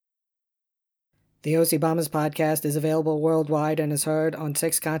The OC Bombers podcast is available worldwide and is heard on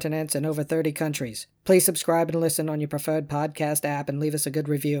 6 continents and over 30 countries. Please subscribe and listen on your preferred podcast app and leave us a good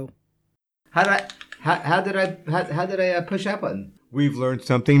review. How did I push that button? We've learned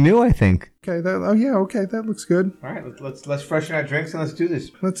something new, I think. Okay. That looks good. All right, let's freshen our drinks and let's do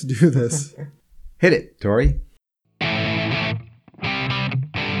this. Let's do this. Hit it, Tori.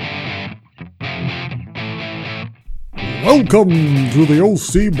 Welcome to the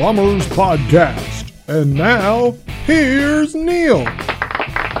OC Bombers podcast. And now, here's Neil.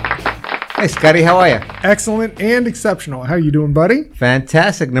 Hey, Scotty, how are you? Excellent and exceptional. How you doing, buddy?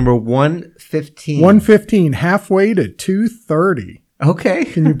 Fantastic. Number 115. 115, halfway to 230. Okay.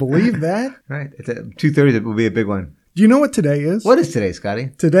 Can you believe that? Right. It's 230 will be a big one. Do you know what today is? What is today, Scotty?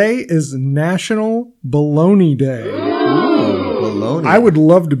 Today is National Bologna Day. Ooh, bologna. I would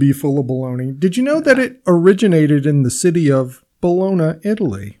love to be full of bologna. Did you know that it originated in the city of Bologna,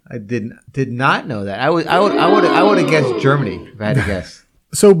 Italy? I did not know that. I would have guessed Germany if I had to guess.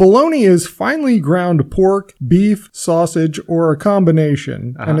 So bologna is finely ground pork, beef, sausage, or a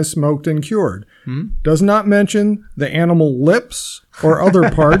combination, and is smoked and cured. Does not mention the animal lips or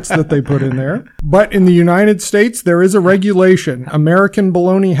other parts that they put in there. But in the United States, there is a regulation. American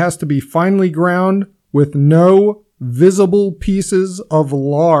bologna has to be finely ground with no visible pieces of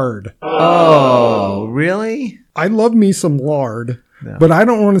lard. Oh, really? I love me some lard, but I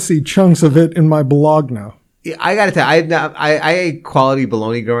don't want to see chunks of it in my bologna. I gotta tell you, I ate quality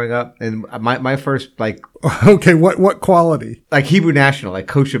bologna growing up, and my first Okay, what quality? like Hebrew National, like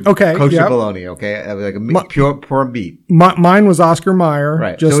kosher bologna. Okay, like a pure meat. Mine was Oscar Mayer,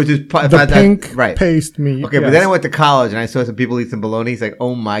 Right, Just so it's just the pink paste meat. Okay, but then I went to college and I saw some people eat some bologna. It's like,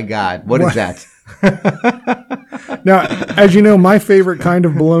 oh my god, what is that? Now, as you know, my favorite kind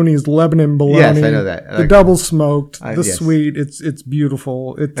of bologna is Lebanon bologna. Yes, I know that. The double smoked, the yes. sweet. It's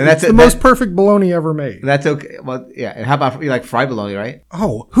beautiful. It's that's the most perfect bologna ever made. That's okay. Well, yeah. And how about you like fried bologna, right?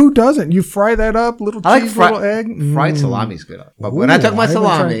 Oh, who doesn't? You fry that up, little I cheese, like little egg. Fried salami's good. But when I talk about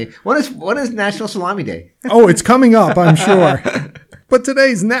salami, when is National Salami Day? Oh, it's coming up, I'm sure. But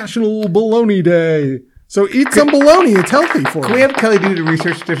today's National Bologna Day. So eat some bologna. It's healthy for you. Can we have Kelly do the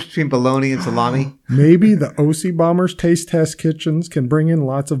research difference between bologna and salami? Maybe the OC Bombers Taste Test Kitchens can bring in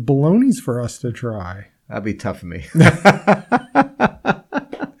lots of bolognas for us to try. That'd be tough for me.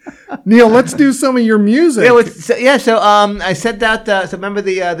 Neil, let's do some of your music. So I sent out. So remember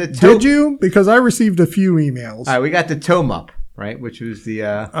the Did you? Because I received a few emails. All right, we got the TOME up, right? Which was the.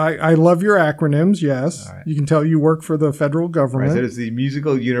 I love your acronyms. Yes, right. You can tell you work for the federal government. Right, so it's the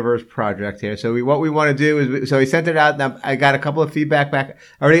Musical Universe Project here. So what we want to do is, we sent it out. Now I got a couple of feedback back.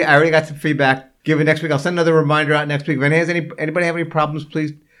 I already got some feedback. Give it next week. I'll send another reminder out next week. If anybody have any problems,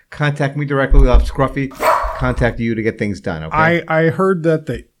 please contact me directly. We'll have Scruffy contact you to get things done. Okay. I heard that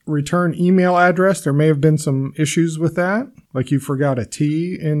the return email address, there may have been some issues with that. Like you forgot a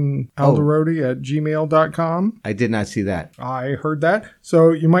T in alderodi@gmail.com. I did not see that. I heard that. So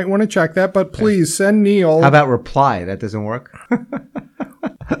you might want to check that, but please send Neil. How about reply? That doesn't work.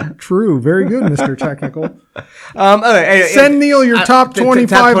 True. Very good, Mr. Technical. Anyway, send Neil your top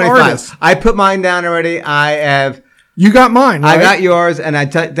 25 artists. I put mine down already. I have. You got mine, right? I got yours, and I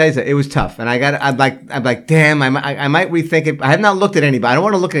tell you, it was tough. And I'm like, damn, I might rethink it. I have not looked at anybody. I don't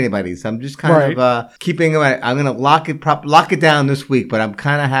want to look at anybody, so I'm just kind of keeping it. I'm going to lock it down this week, but and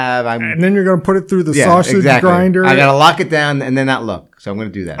then you're going to put it through the sausage grinder. I got to lock it down and then not look. So I'm going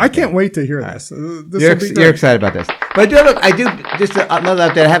to do that. I can't wait to hear this. You're excited about this. But I do just another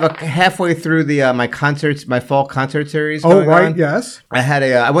update. I have halfway through the my fall concert series. Oh, right, on. Yes.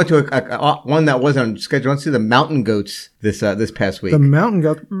 I went to one that wasn't on schedule. I went to see the Mountain Goats this past week. The Mountain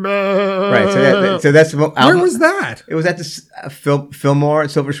Goats. Right. So that's where was that? It was at the Fillmore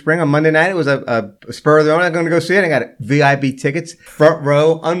at Silver Spring on Monday night. It was a spur of the moment. I'm going to go see it. I got VIP tickets, front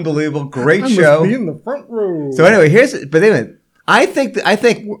row, unbelievable, great show. Must be in the front row. So anyway, I think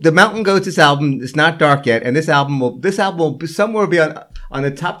the Mountain Goats, this album is not dark yet, and this album will be somewhere be on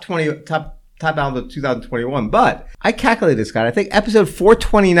the top 20 top album of 2021. But I calculated this, Scott. I think episode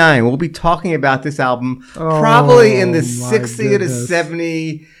 429 we'll be talking about this album probably in the 60 to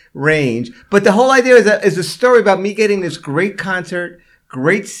 70 range. But the whole idea is a story about me getting this great concert,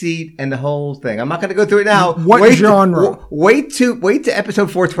 great seat, and the whole thing. I'm not going to go through it now. What genre? Wait to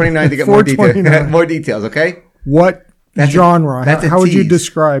episode 429 to get more details. Okay. What genre. That's a How would you tease.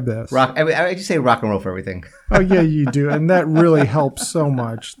 describe this? Rock. I just say rock and roll for everything. Oh, yeah, you do. And that really helps so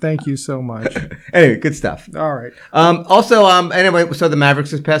much. Thank you so much. Anyway, good stuff. All right. Also, anyway, we saw the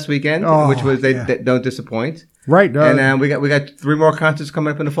Mavericks this past weekend, which was they don't disappoint. Right. And we got 3 more concerts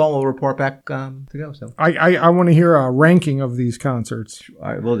coming up in the fall. We'll report back to go. So I want to hear a ranking of these concerts.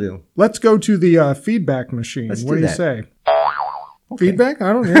 all right, we'll do. Let's go to the feedback machine. Let's what do do you that. say? Feedback?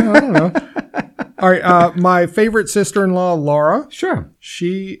 I don't know. All right. My favorite sister-in-law, Laura. Sure.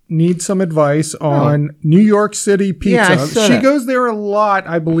 She needs some advice on New York City pizza. Yeah, I saw She that. goes there a lot,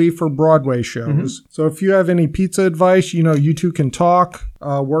 I believe, for Broadway shows. So if you have any pizza advice, you two can talk,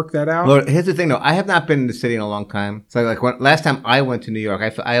 work that out. Well, here's the thing, though. I have not been in the city in a long time. So, like, last time I went to New York,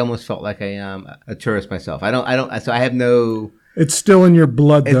 I almost felt like a tourist myself. I don't. So I have no. It's still in your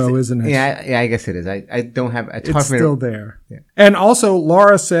blood, though, isn't it? Yeah, I guess it is. I don't have. It's hard It's for me still to, there. Yeah. And also,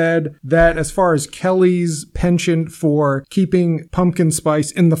 Laura said that as far as Kelly's penchant for keeping pumpkin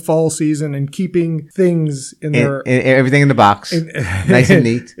spice in the fall season and keeping things in their everything in the box, nice and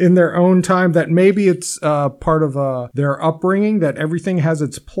neat. in their own time, that maybe it's part of their upbringing, that everything has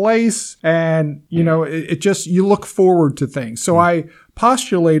its place, and it just, you look forward to things. So I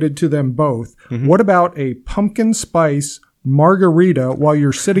postulated to them both, what about a pumpkin spice margarita while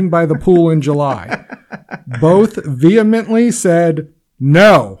you're sitting by the pool in July? Both vehemently said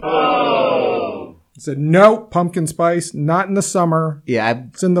no. Said no, pumpkin spice, not in the summer. Yeah,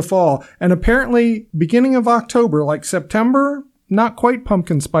 It's in the fall. And apparently beginning of October, like September, not quite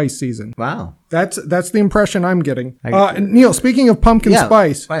pumpkin spice season. wow. That's the impression I'm getting. Neil, speaking of pumpkin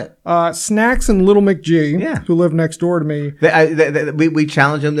spice, Right. Snacks and Little McGee, Yeah. who live next door to me. We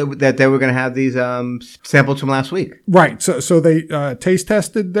challenged them that they were going to have these samples from last week. Right. So they taste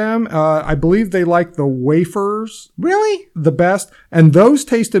tested them. I believe they like the wafers Really? the best. And those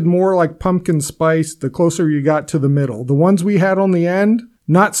tasted more like pumpkin spice the closer you got to the middle. The ones we had on the end,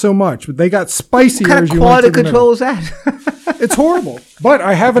 not so much. But they got spicier What kind as of you went quality to the control middle. is that? It's horrible. But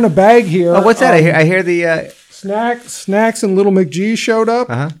I have in a bag here. Oh, what's that? I hear the. Snacks and Little McGee showed up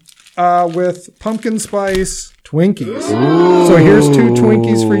with pumpkin spice Twinkies. So here's 2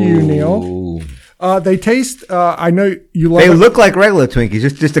 Twinkies for you, Neil. They taste. I know you love. They it. look like regular Twinkies.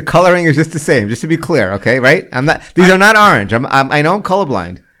 Just the coloring is just the same. Just to be clear, okay? Right? I'm not. These are not orange. I know I'm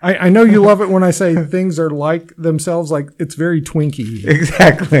colorblind. I know you love it when I say things are like themselves. Like it's very Twinkie.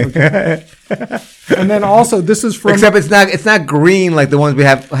 Exactly. And then also this is from. Except it's not green like the ones we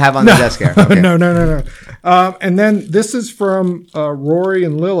have on the desk here. Okay. No. And then this is from Rory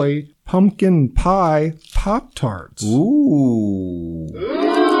and Lily. Pumpkin pie Pop-Tarts. Ooh.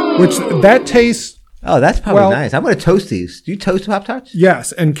 Which that tastes. Oh, that's probably Well- nice. I'm going to toast these. Do you toast Pop-Tarts?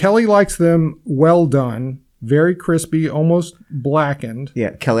 Yes, and Kelly likes them well done, very crispy, almost blackened.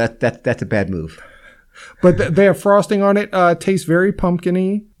 Yeah, Kelly, that's a bad move. But they have frosting on it. Tastes very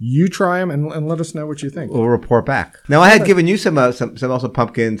pumpkin-y. You try them and let us know what you think. We'll report back. Now, I had given you some also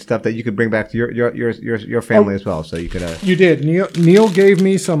pumpkin stuff that you could bring back to your family as well. So you could. You did. Neil gave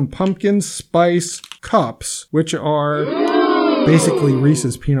me some pumpkin spice cups, which are basically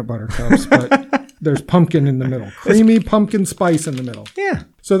Reese's peanut butter cups, but there's pumpkin in the middle. Creamy pumpkin spice in the middle. Yeah.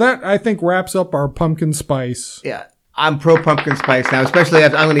 So that, I think, wraps up our pumpkin spice. Yeah. I'm pro pumpkin spice now, especially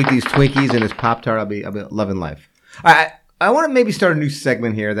if I'm going to eat these Twinkies and this Pop-Tart. I'll be loving life. All right. I want to maybe start a new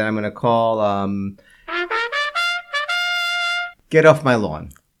segment here that I'm going to call Get Off My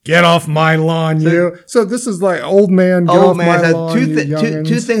Lawn. Get off my lawn, you. So this is like old man, get off my lawn, you youngins.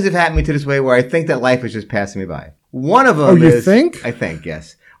 Two things have happened to me this way where I think that life is just passing me by. One of them Oh, you is... think? I think,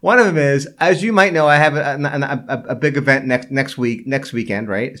 yes. One of them is, as you might know, I have a big event next weekend,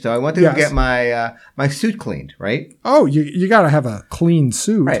 right? So I went to go Yes. get my suit cleaned, right? Oh, you got to have a clean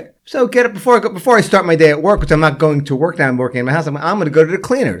suit. Right. So get it before I start my day at work, which I'm not going to work now. I'm working in my house. I'm going to go to the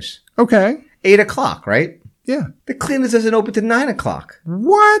cleaners. Okay. 8:00, right? Yeah. The cleaners doesn't open till 9:00.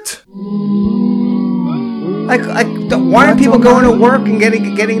 What? Why aren't people going to work and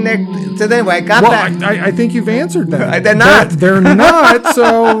getting there? So anyway, I got Well, back. I think you've answered that. They're not. They're not.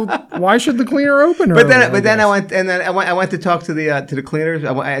 So why should the cleaner open? But early, then guess? I went to talk to the cleaners.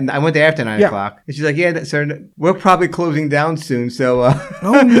 I went there after 9:00, and she's like, "Yeah, sir, we're probably closing down soon." So,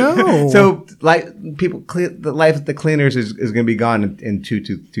 Oh no. so like people, the life of the cleaners is going to be gone in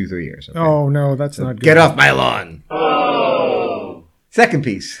 3 years. Okay? Oh no, that's not good. Get off my lawn. Oh. Second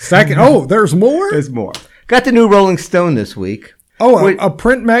piece. Second. Oh, there's more. There's more. Got the new Rolling Stone this week. Oh, Wait, a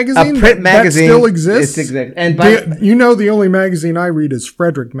print magazine? a print magazine that still exists? And The only magazine I read is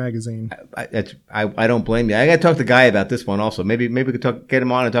Frederick Magazine. I don't blame you. I got to talk to Guy about this one also. Maybe we could get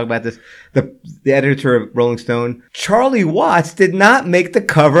him on and talk about this. The editor of Rolling Stone, Charlie Watts, did not make the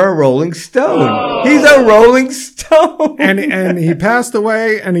cover of Rolling Stone. He's a Rolling Stone, and he passed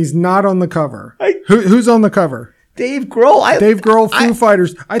away, and he's not on the cover. Who's on the cover? Dave Grohl. Dave Grohl, Foo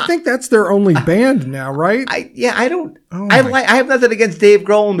Fighters. I think that's their only band now, right? I don't. I have nothing against Dave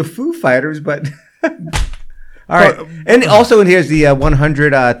Grohl and the Foo Fighters, but all right. And also, and here's the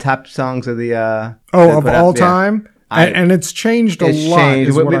 100 top songs of the of all time, and it's changed a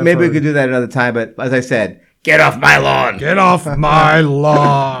lot. Maybe we could do that another time. But as I said, get off my lawn. Get off my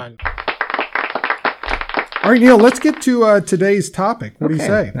lawn. All right, Neil, let's get to today's topic. What do you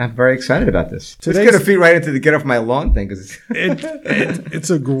say? I'm very excited about this. Let's get a feet right into the get off my lawn thing. Cause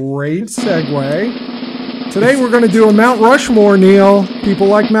it's a great segue. Today we're going to do a Mount Rushmore, Neil. People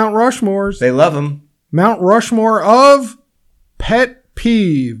like Mount Rushmores. They love them. Mount Rushmore of pet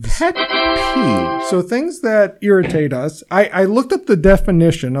peeves. Pet peeves. So things that irritate us. I looked up the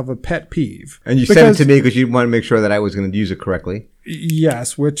definition of a pet peeve. And you sent it to me because you want to make sure that I was going to use it correctly.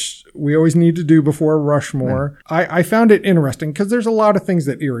 Yes, which we always need to do before Rushmore. I found it interesting because there's a lot of things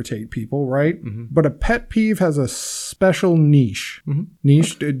that irritate people, right? Mm-hmm. But a pet peeve has a special niche. Mm-hmm.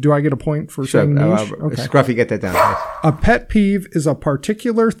 Niche? Do I get a point for saying niche? Okay. Scruffy, get that down. A pet peeve is a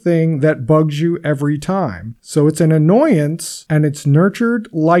particular thing that bugs you every time. So it's an annoyance and it's nurtured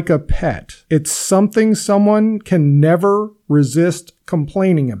like a pet. It's something someone can never resist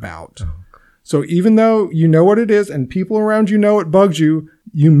complaining about. So even though you know what it is and people around you know it bugs you,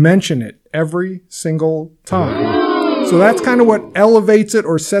 you mention it every single time. So that's kind of what elevates it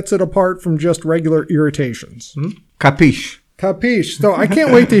or sets it apart from just regular irritations. Capiche. Capiche. So I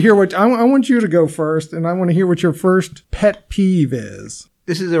can't wait to hear what... I want you to go first, and I want to hear what your first pet peeve is.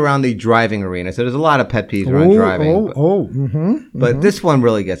 This is around the driving arena. So there's a lot of pet peeves around driving. But this one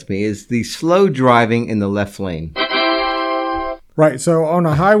really gets me, is the slow driving in the left lane. Right. So on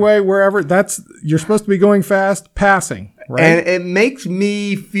a highway, wherever, you're supposed to be going fast, passing. Right? And it makes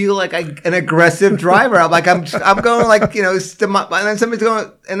me feel like an aggressive driver. I'm going like, and then somebody's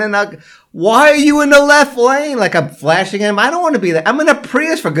going, and then why are you in the left lane? Like I'm flashing him. I don't want to be there. I'm in a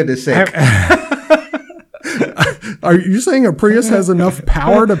Prius, for goodness sake. Are you saying a Prius has enough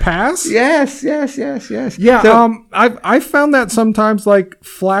power to pass? Yes. Yeah. So, I found that sometimes, like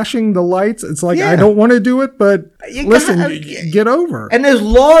flashing the lights. It's like I don't want to do it, but get over. And there's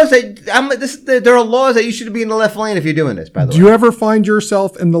laws that there are laws that you should be in the left lane if you're doing this. By the way, do you ever find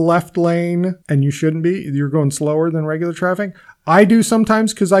yourself in the left lane and you shouldn't be? You're going slower than regular traffic. I do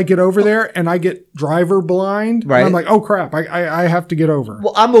sometimes because I get over there and I get driver blind. Right. And I'm like, oh crap, I have to get over.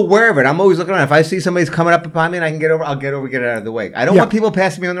 Well, I'm aware of it. I'm always looking around. If I see somebody's coming up behind me and I can get over, I'll get over, get it out of the way. I don't want people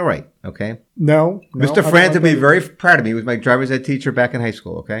passing me on the right. Okay. No. Mr. Franz would be very proud of me. He was my driver's ed teacher back in high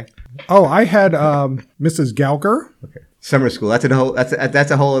school. Okay. Oh, I had Mrs. Gowker. Okay. Summer school. That's a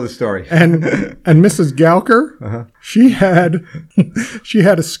whole other story. And Mrs. Gowker, she had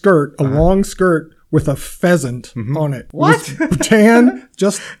a skirt, a long skirt, with a pheasant on it. What? Tan,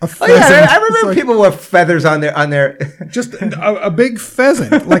 just a pheasant. Oh, yeah, I remember people with feathers on their... Just a big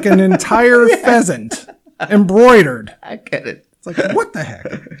pheasant, like an entire pheasant, embroidered. I get it. It's like, what the heck?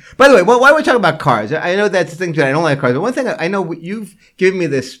 By the way, why are we talking about cars? I know that's the thing that I don't like cars, but one thing I know, you've given me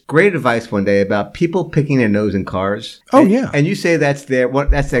this great advice one day about people picking their nose in cars. Oh, yeah. And you say that's their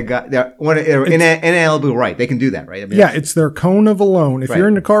inalienable right. They can do that, right? I mean, it's their cone of alone. If you're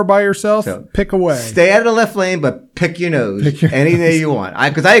in the car by yourself, pick away. Stay out of the left lane, but pick your nose any day you want.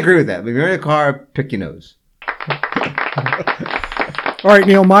 Because I agree with that. If you're in a car, pick your nose. All right,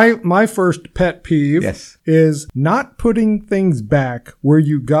 Neil, my first pet peeve is not putting things back where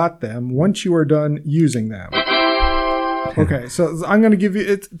you got them once you are done using them. Okay, so I'm going to give you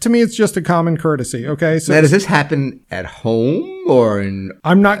it. To me, it's just a common courtesy. Okay, so now, does this happen at home or in?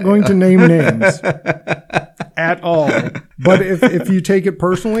 I'm not going to name names at all. But if you take it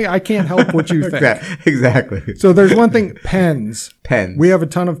personally, I can't help what you think. Exactly. So there's one thing: pens. Pens. We have a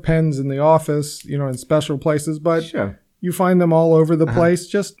ton of pens in the office, in special places, but. Sure. You find them all over the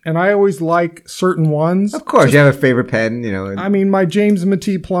place. And I always like certain ones. Of course, you have a favorite pen, I mean, my James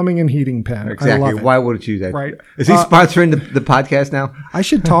Matee plumbing and heating pen. Exactly. I love it. Why wouldn't you do that? Right. Is he sponsoring the podcast now? I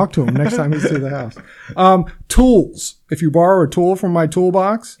should talk to him next time he's through the house. Tools. If you borrow a tool from my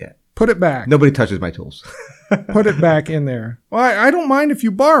toolbox, put it back. Nobody touches my tools. Put it back in there. Well, I don't mind if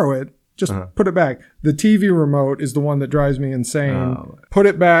you borrow it. Just put it back. The TV remote is the one that drives me insane. Put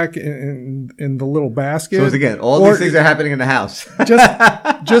it back in the little basket. So again, these things are happening in the house.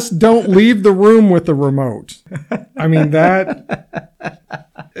 just don't leave the room with the remote. I mean, that...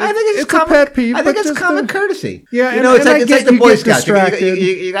 I think it's a pet peeve. I think but it's common courtity. Yeah, you know, it's like the Boy Scouts. Distracted.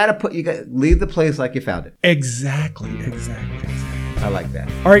 You got to leave the place like you found it. Exactly. I like that.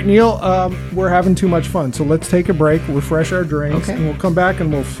 All right, Neil, we're having too much fun, so let's take a break, refresh our drinks, and we'll come back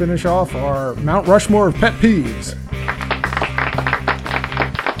and we'll finish off our Mount Rushmore of pet peeves.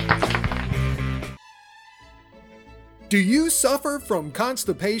 Do you suffer from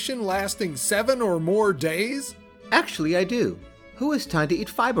constipation lasting 7 or more days? Actually, I do. Who has time to eat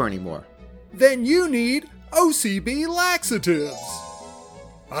fiber anymore? Then you need OCB laxatives.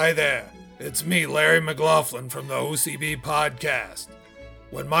 Hi there, it's me, Larry McLaughlin from the OCB podcast.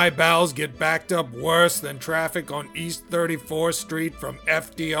 When my bowels get backed up worse than traffic on East 34th Street from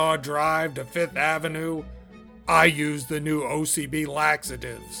FDR Drive to 5th Avenue, I use the new OCB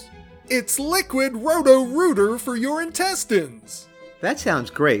laxatives. It's liquid Roto-Rooter for your intestines. That sounds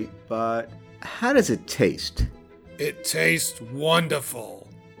great, but how does it taste? It tastes wonderful,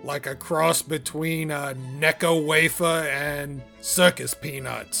 like a cross between a Necco wafer and circus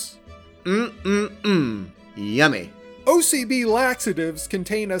peanuts. Yummy. OCB laxatives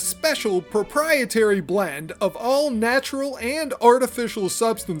contain a special proprietary blend of all natural and artificial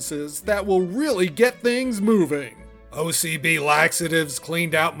substances that will really get things moving. OCB laxatives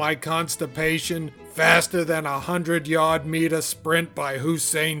cleaned out my constipation faster than a 100-yard meter sprint by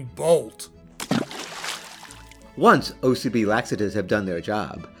Usain Bolt. Once OCB laxatives have done their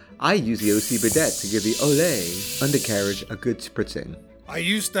job, I use the OC bidet to give the Olay undercarriage a good spritzing. I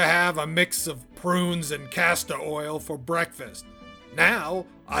used to have a mix of prunes and castor oil for breakfast. Now,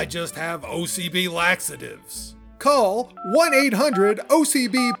 I just have OCB laxatives. Call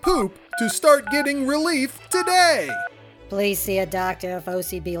 1-800-OCB-POOP to start getting relief today. Please see a doctor if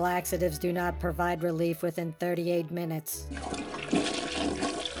OCB laxatives do not provide relief within 38 minutes.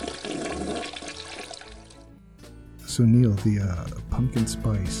 So Neil, the pumpkin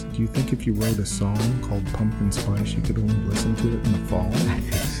spice, do you think if you wrote a song called Pumpkin Spice, you could only listen to it in the fall? I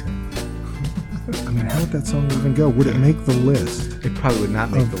think so. I mean, how would that song even go? Would it make the list? It probably would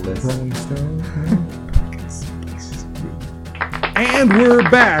not make the list. Rolling Stones? And we're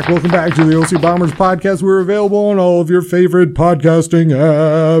back. Welcome back to the OC Bombers podcast. We're available on all of your favorite podcasting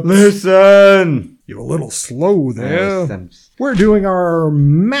apps. Listen! You're a little slow there. Yes, We're doing our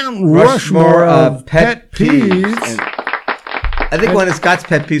Mount Rushmore of pet peeves. I think one of Scott's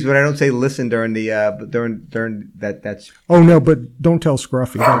pet peeves, but I don't say listen during the during that's. Oh no, but don't tell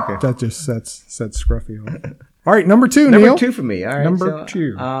Scruffy. That just sets Scruffy off. All right, number 2, Neil. Number 2 for me. All right, Number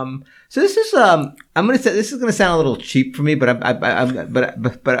 2. So this is I'm gonna say this is gonna sound a little cheap for me, but I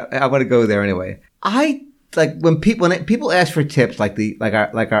want to go there anyway. I like when people ask for tips, like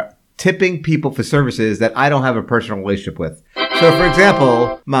our tipping people for services that I don't have a personal relationship with. So, for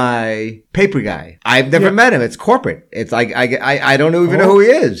example, my paper guy, I've never met him. It's corporate. It's like I don't even know who he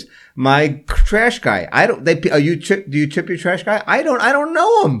is. My trash guy, do you tip your trash guy? I don't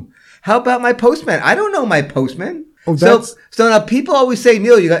know him. How about my postman? I don't know my postman. Oh, so now people always say,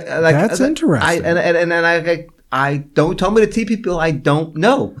 Neil, you got like that's interesting. I don't tell me to tip people I don't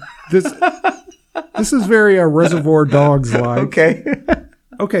know. This is very Reservoir Dogs like. Okay.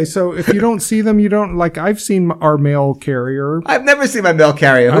 Okay, so if you don't see them, you don't like. I've seen our mail carrier. I've never seen my mail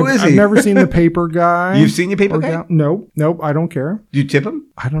carrier. Who is he? I've never seen the paper guy. You've seen your paper guy? Nope. I don't care. Do you tip him?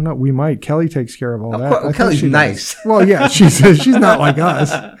 I don't know. We might. Kelly takes care of all that. Well, Kelly's nice. Well, yeah, she's not like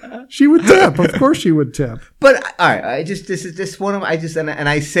us. She would tip. Of course, she would tip. But all right, this is just one of and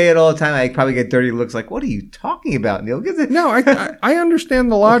I say it all the time. I probably get dirty looks like, what are you talking about, Neil? No, I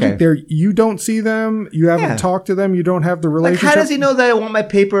understand the logic there. You don't see them. You haven't talked to them. You don't have the relationship. Like, how does he know that I want my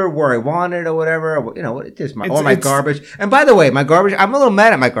paper where I want it or whatever? You know, it's just my garbage. And by the way, my garbage. I'm a little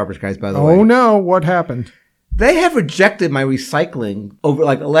mad at my garbage guys. By the way. Oh no, what happened? They have rejected my recycling over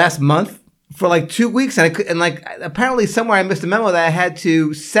like the last month. For like 2 weeks, and apparently somewhere I missed a memo that I had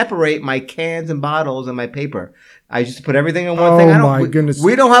to separate my cans and bottles and my paper. I just put everything in one thing. Oh my goodness!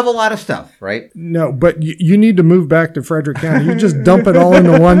 We don't have a lot of stuff, right? No, but you need to move back to Frederick County. You just dump it all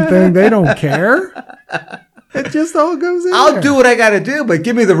into one thing. They don't care. It just all goes in. I'll do what I got to do, but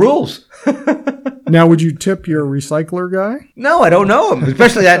give me the rules. Now, would you tip your recycler guy? No, I don't know him,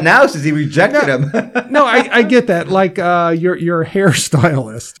 especially that now since he rejected him. No, I get that. Like your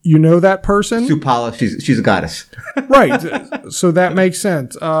hairstylist, you know that person? Sue Paula, she's a goddess. Right. So that makes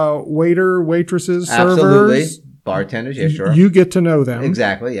sense. Waiter, waitresses, Absolutely. servers. Bartenders, yeah, sure. You get to know them.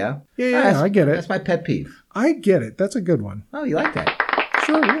 Exactly, yeah. Yeah, I get it. That's my pet peeve. I get it. That's a good one. Oh, you like that?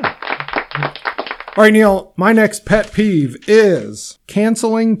 Sure, yeah. All right, Neil, my next pet peeve is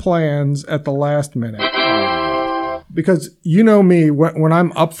canceling plans at the last minute. because you know me, when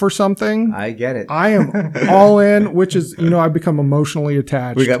I'm up for something, I get it. I am all in, which is, I become emotionally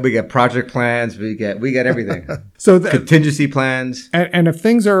attached. We got project plans. We get everything. So contingency plans. And if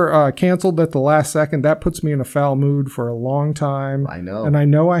things are canceled at the last second, that puts me in a foul mood for a long time. I know. And I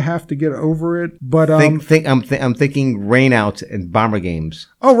know I have to get over it. But I'm thinking rain out and Bomber games.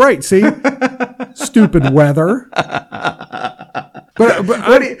 Oh, right. See? Stupid weather. But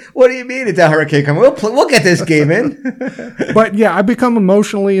what do you mean it's a hurricane coming? We'll get this game in. But yeah, I become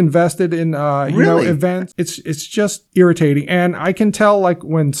emotionally invested in events. It's just irritating, and I can tell like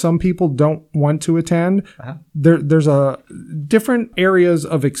when some people don't want to attend. There's a different areas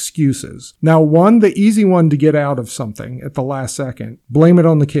of excuses. Now, the easy one to get out of something at the last second, blame it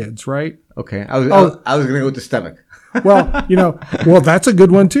on the kids, right? Okay, I was going to go with the stomach. Well, that's a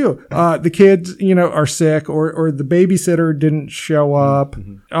good one too. The kids, are sick or the babysitter didn't show up.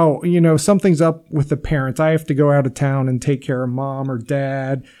 Mm-hmm. Oh, something's up with the parents. I have to go out of town and take care of mom or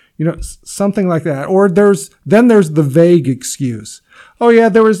dad, something like that. Or there's the vague excuse. Oh yeah,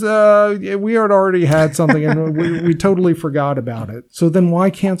 there was, we had already had something and we totally forgot about it. So then why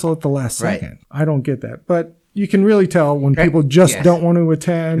cancel at the last second? Right. I don't get that. But you can really tell when people just don't want to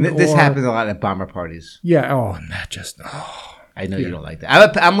attend. This happens a lot at bomber parties. Yeah. Oh, and that just. Oh, I know you don't like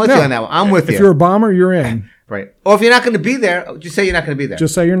that. I'm with you on that one. I'm with you. If you're a bomber, you're in. Right. Or if you're not going to be there, just say you're not going to be there.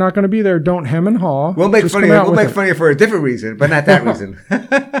 Just say you're not going to be there. Don't hem and haw. We'll make fun of you for a different reason, but not that reason.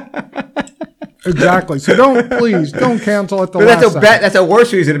 Exactly. So don't cancel at the last second. That's a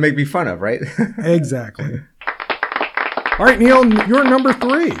worse reason to make me fun of, right? Exactly. All right, Neil, you're number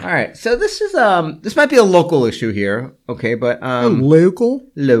 3. All right, so this is this might be a local issue here, okay, but local.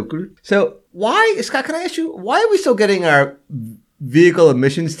 So Scott? Can I ask you why are we still getting our vehicle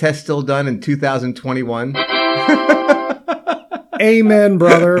emissions test still done in 2021? Amen,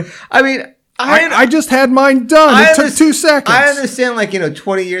 brother. I mean, I just had mine done. It took 2 seconds. I understand,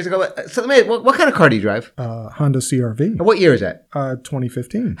 20 years ago. So, what kind of car do you drive? Honda CR-V. What year is that?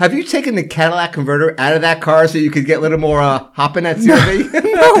 2015. Have you taken the Cadillac converter out of that car so you could get a little more hop in that CR-V?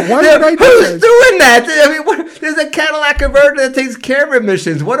 No, why would I do Who's doing that? I mean, there's a Cadillac converter that takes care of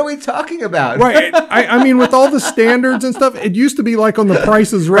emissions. What are we talking about? Right. I mean, with all the standards and stuff, it used to be like on the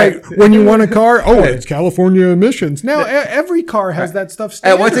Price is Right. When you want a car, it's California emissions. Now, every car has that stuff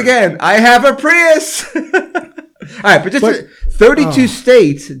standard. And once again, I have a Prius. All right, but 32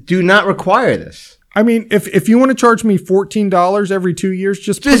 states do not require this. I mean, if you want to charge me $14 every 2 years,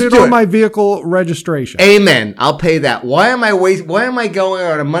 just put it on my vehicle registration. Amen. I'll pay that. Why am I going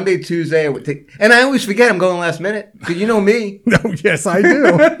on a Monday, Tuesday? And I always forget I'm going last minute because you know me. No, yes, I do,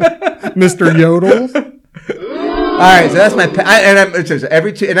 Mr. Yodel. All right, so that's my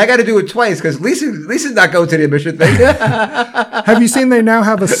and I got to do it twice because Lisa's not going to the emission thing. Have you seen they now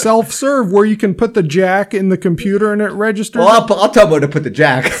have a self-serve where you can put the jack in the computer and it registers? Well, I'll tell them where to put the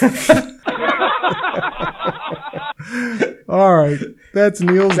jack. All right, that's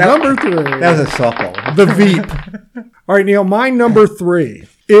Neil's number 3. That was a softball. The Veep. All right, Neil, my number 3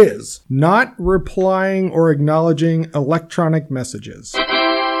 is not replying or acknowledging electronic messages.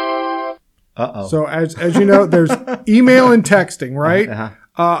 Uh-oh. So as you know, there's email and texting, right? Uh-huh.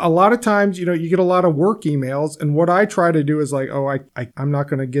 A lot of times, you get a lot of work emails. And what I try to do is like, I'm not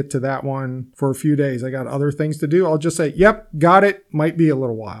going to get to that one for a few days. I got other things to do. I'll just say, yep, got it. Might be a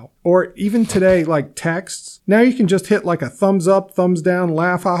little while. Or even today, like texts. Now you can just hit like a thumbs up, thumbs down,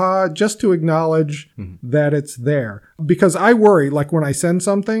 laugh, haha, just to acknowledge that it's there. Because I worry, like when I send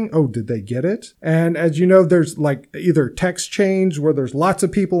something, did they get it? And as you know, there's like either text chains where there's lots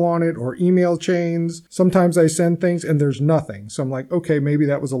of people on it or email chains. Sometimes I send things and there's nothing. So I'm like, okay, maybe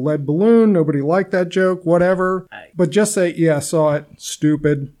that was a lead balloon. Nobody liked that joke, whatever. But just say, yeah, saw it,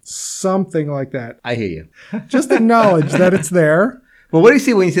 stupid, something like that. I hear you. Just acknowledge that it's there. Well, what do you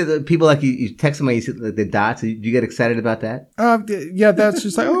see when you see the people like you text them and you see the dots? Do you get excited about that? Yeah, that's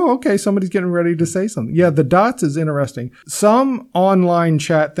just like, okay, somebody's getting ready to say something. Yeah, the dots is interesting. Some online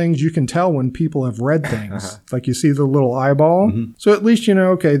chat things you can tell when people have read things. Like you see the little eyeball. Mm-hmm. So at least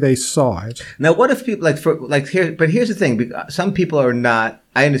okay, they saw it. Now, what if people but here's the thing. Some people are not,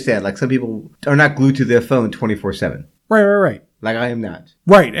 I understand, like some people are not glued to their phone 24/7. Right. Like I am not.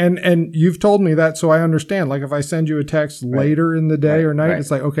 Right. And you've told me that, so I understand. Like if I send you a text later in the day or night,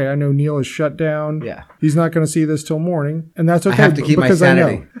 it's like, okay, I know Neil is shut down. Yeah. He's not going to see this till morning. And that's okay. I have to keep my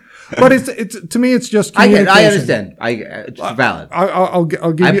sanity. But it's to me, it's just communication. I understand. It's valid. I'll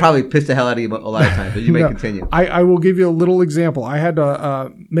give you. I probably pissed the hell out of you a lot of times, but you may continue. I will give you a little example. I had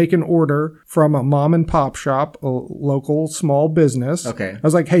to make an order from a mom and pop shop, a local small business. Okay. I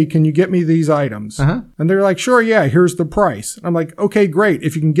was like, hey, can you get me these items? And they're like, sure, yeah, here's the price. I'm like, okay, great.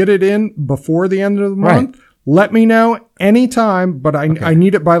 If you can get it in before the end of the month, let me know anytime, but I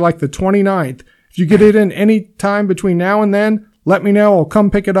need it by like the 29th. If you get it in any time between now and then, let me know. I'll come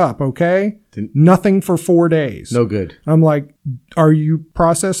pick it up, okay? Nothing for 4 days. No good. I'm like, are you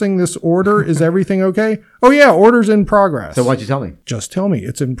processing this order? Is everything okay? Oh, yeah, order's in progress. So why don't you tell me? Just tell me.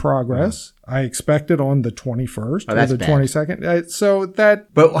 It's in progress. I expect it on the 21st or the 22nd.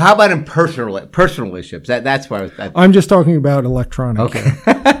 But how about in personal relationships? That's where I'm just talking about electronic. Okay.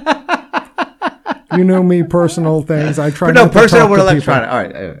 You know me, personal things. I try but not no, to personal talk with to electronic. people. All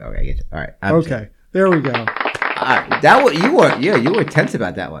right. Okay, I get you. All right. Okay. There we go. You were tense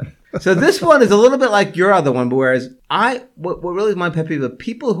about that one. So this one is a little bit like your other one, but whereas what really is my pet peeve of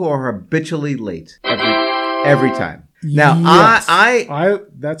people who are habitually late every time. Now yes.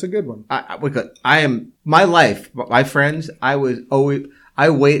 That's a good one. My friends, I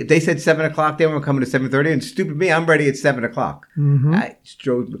wait. They said 7:00. They were coming to 7:30, and stupid me, I'm ready at 7:00. Mm-hmm. I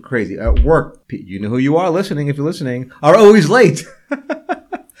drove me crazy at work. You know who you are listening. If you're listening, are always late.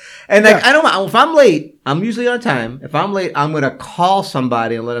 And like, I don't know. If I'm late, I'm usually on time. If I'm late, I'm going to call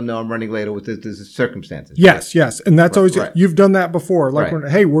somebody and let them know I'm running late with the circumstances. Yes. And that's always, right. You've done that before. Like,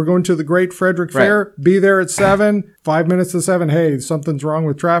 hey, we're going to the Great Frederick Fair. Be there at 7, 5 minutes to 7. Hey, something's wrong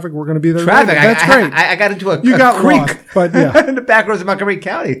with traffic. We're going to be there. Traffic. That's great. I got into a creek. Lost, but yeah. in the back roads of Montgomery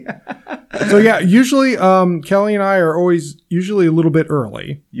County. So yeah, usually, Kelly and I are usually a little bit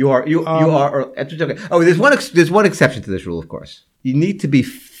early. You are. Okay. Oh, there's one exception to this rule, of course. You need to be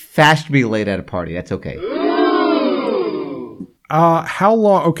fashionably late at a party. That's okay. How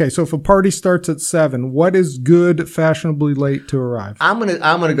long? Okay, so if a party starts at 7, what is good fashionably late to arrive? I'm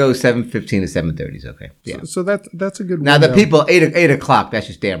gonna go 7:15 to 7:30 is okay. Yeah. So that's a good. Now window. the people 8:00. That's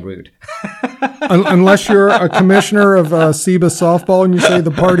just damn rude. Unless you're a commissioner of SEBA softball and you say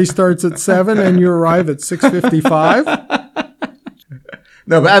the party starts at 7 and you arrive at 6:55.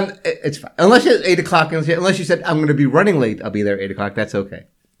 No, but it's fine. Unless it's 8:00. Unless you said I'm going to be running late, I'll be there at 8:00. That's okay.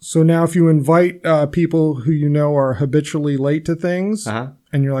 So now if you invite people who you know are habitually late to things, and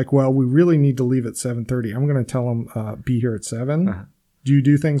you're like, well, we really need to leave at 7:30. I'm going to tell them be here at 7. Do you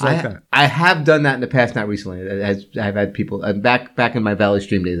do things like that? I have done that in the past, not recently. I've had people back in my Valley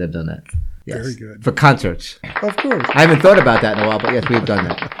Stream days. I've done that. Yes. Very good. For concerts. Of course. I haven't thought about that in a while, but yes, we've done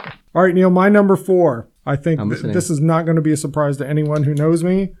that. All right, Neil, my number 4. I think listening. This is not going to be a surprise to anyone who knows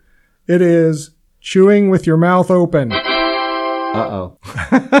me. It is chewing with your mouth open. Uh-oh.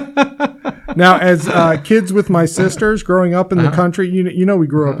 Now, as kids with my sisters growing up in the country, you know we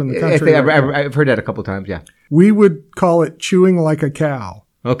grew up in the country. I've heard that a couple of times, yeah. We would call it chewing like a cow.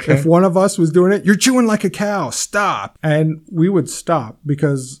 Okay. If one of us was doing it, you're chewing like a cow. Stop. And we would stop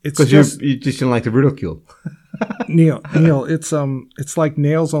because you just didn't like the ridicule. Neil, it's like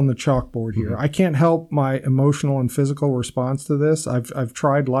nails on the chalkboard here. I can't help my emotional and physical response to this. I've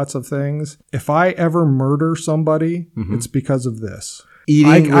tried lots of things. If I ever murder somebody, it's because of this.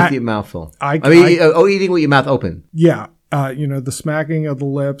 Eating with your mouth full. Eating with your mouth open. Yeah. The smacking of the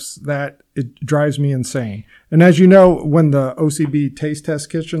lips, that it drives me insane. And as you know, when the OCB taste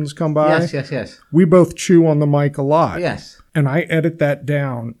test kitchens come by, yes, we both chew on the mic a lot. Yes. And I edit that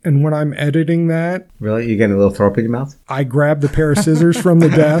down. And when I'm editing that... Really? You getting a little throw up in your mouth? I grab the pair of scissors from the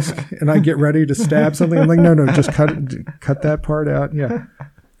desk and I get ready to stab something. I'm like, no, just cut that part out. Yeah.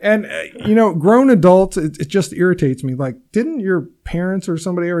 And, grown adults, it just irritates me. Like, didn't your parents or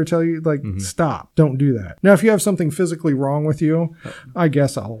somebody ever tell you, stop, don't do that? Now, if you have something physically wrong with you, I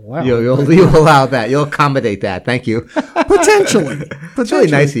guess I'll allow it. You'll allow that. You'll accommodate that. Thank you. Potentially. It's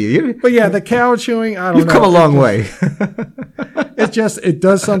really nice of you. But yeah, the cow chewing, I don't know. You've come a long way. It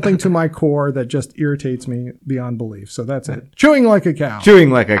does something to my core that just irritates me beyond belief. So that's it. Chewing like a cow.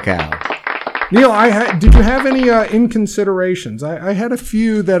 Chewing like a cow. Neil, did you have any inconsiderations? I had a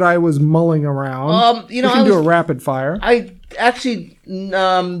few that I was mulling around. We can do a rapid fire. I actually,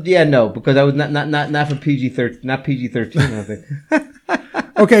 no, because I was not for PG-13, not PG-13. I think.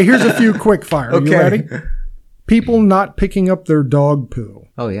 Okay, here's a few quick fire. Okay. You ready? People not picking up their dog poo.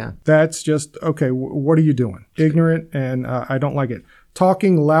 Oh yeah, that's just okay. What are you doing? Ignorant, and I don't like it.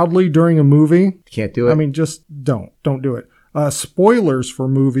 Talking loudly during a movie. Can't do it. I mean, just don't do it. Spoilers for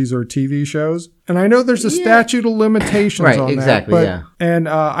movies or TV shows. And I know there's a statute of limitations on exactly, that. And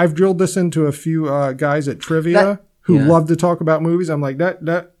I've drilled this into a few guys at Trivia who love to talk about movies. I'm like,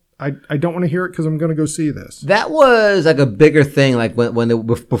 I don't want to hear it because I'm going to go see this. That was like a bigger thing, like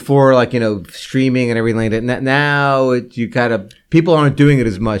before, streaming and everything like that. Now people aren't doing it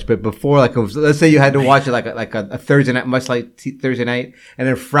as much. But before, let's say you had to watch it like a Thursday night, much like Thursday night, and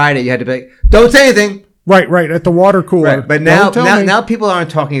then Friday you had to be like, don't say anything. Right, at the water cooler. Right, but now people aren't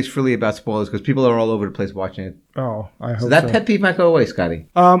talking as freely about spoilers because people are all over the place watching it. Oh, I hope so. That pet peeve might go away, Scotty.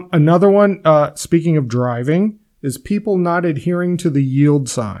 Another one, speaking of driving, is people not adhering to the yield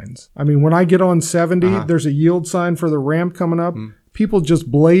signs. I mean, when I get on 70, there's a yield sign for the ramp coming up. People just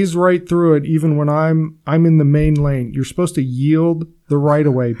blaze right through it, even when I'm in the main lane. You're supposed to yield the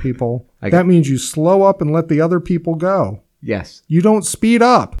right-of-way, people. That means you slow up and let the other people go. Yes. You don't speed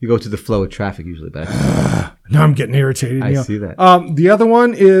up. You go to the flow of traffic usually, but now I'm getting irritated. I see that. The other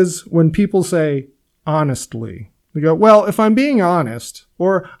one is when people say, honestly. They go, well, if I'm being honest,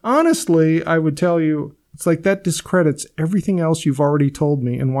 or honestly, I would tell you, it's like that discredits everything else you've already told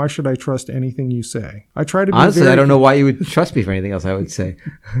me, and why should I trust anything you say? I try to be honestly, I don't know why you would trust me for anything else, I would say.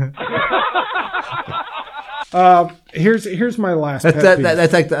 Here's my last.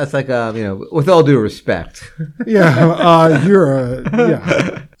 That's like with all due respect. Yeah.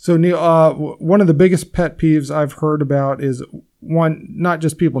 So Neil, one of the biggest pet peeves I've heard about is one, not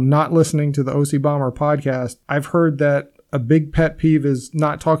just people not listening to the OC Bomber podcast. I've heard that a big pet peeve is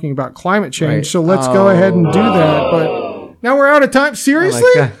not talking about climate change. Right. So let's go ahead and do that. But now we're out of time.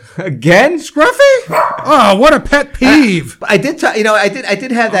 Seriously? Again? Scruffy? Oh, what a pet peeve. I did I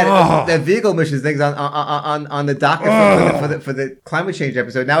did have that vehicle emissions things on the docket for the climate change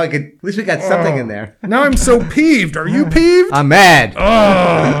episode. Now at least we got something in there. Now I'm so peeved. Are you peeved? I'm mad.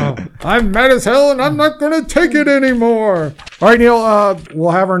 I'm mad as hell and I'm not going to take it anymore. All right, Neil,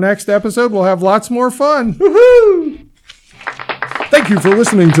 we'll have our next episode. We'll have lots more fun. Woohoo! Thank you for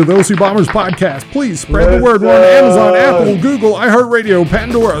listening to the OC Bombers podcast. Please spread the word. We're on Amazon, Apple, Google, iHeartRadio,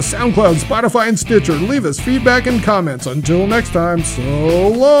 Pandora, SoundCloud, Spotify, and Stitcher. Leave us feedback and comments. Until next time, so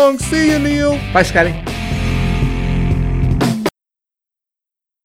long. See you, Neil. Bye, Scotty.